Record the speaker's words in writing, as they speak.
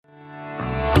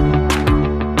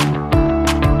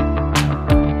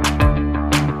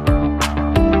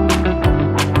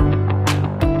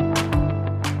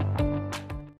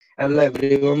Hello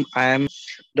everyone, I am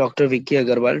Dr. Vicky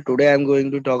Agarwal. Today I am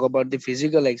going to talk about the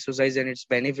physical exercise and its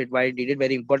benefit, why it is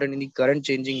very important in the current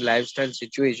changing lifestyle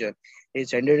situation. A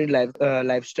sedentary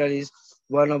lifestyle is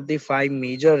one of the five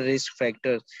major risk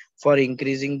factors for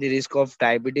increasing the risk of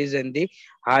diabetes and the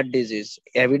heart disease.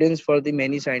 Evidence for the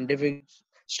many scientific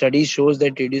studies shows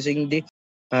that reducing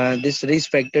this risk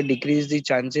factor decrease the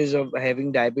chances of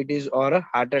having diabetes or a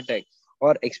heart attack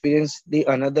or experience the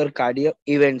another cardiac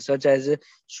event such as a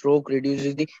stroke,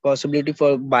 reduces the possibility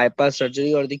for bypass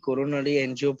surgery or the coronary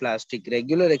angioplasty.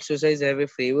 Regular exercise have a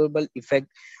favorable effect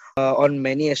on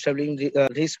many establishing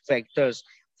risk factors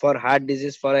for heart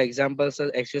disease. For example,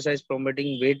 such exercise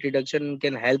promoting weight reduction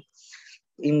can help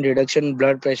in reduction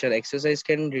blood pressure. Exercise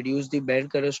can reduce the bad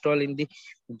cholesterol in the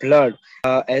blood,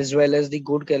 as well as the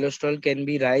good cholesterol can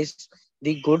be rise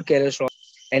the good cholesterol.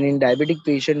 And in diabetic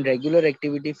patient, regular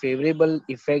activity favorable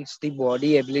affects the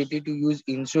body ability to use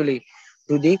insulin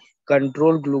to the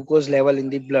control glucose level in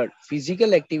the blood.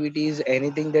 Physical activity is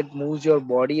anything that moves your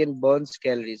body and burns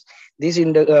calories. This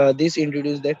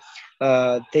introduce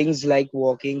that things like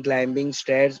walking, climbing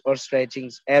stairs, or stretching,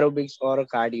 aerobics, or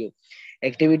cardio.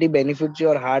 Activity benefits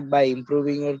your heart by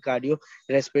improving your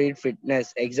cardiorespiratory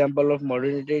fitness. Example of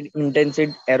moderated intensive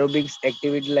aerobics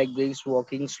activity like brisk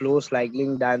walking, slow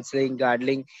cycling, dancing,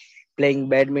 gardening, playing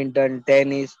badminton,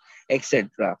 tennis,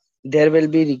 etc. There will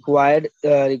be require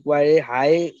a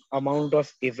high amount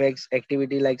of effects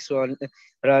activity like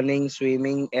running,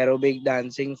 swimming, aerobic,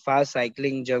 dancing, fast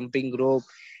cycling, jumping rope.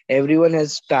 Everyone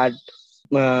has start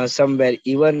somewhere.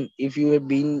 Even if you have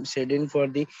been sedent for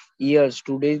the years,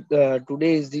 today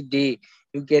is the day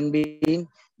you can be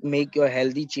make your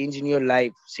healthy change in your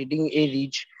life. Setting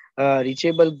a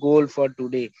reachable goal for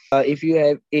today. If you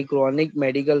have a chronic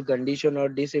medical condition or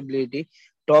disability,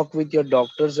 talk with your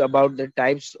doctors about the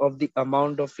types of the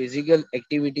amount of physical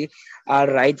activity are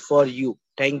right for you.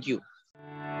 Thank you.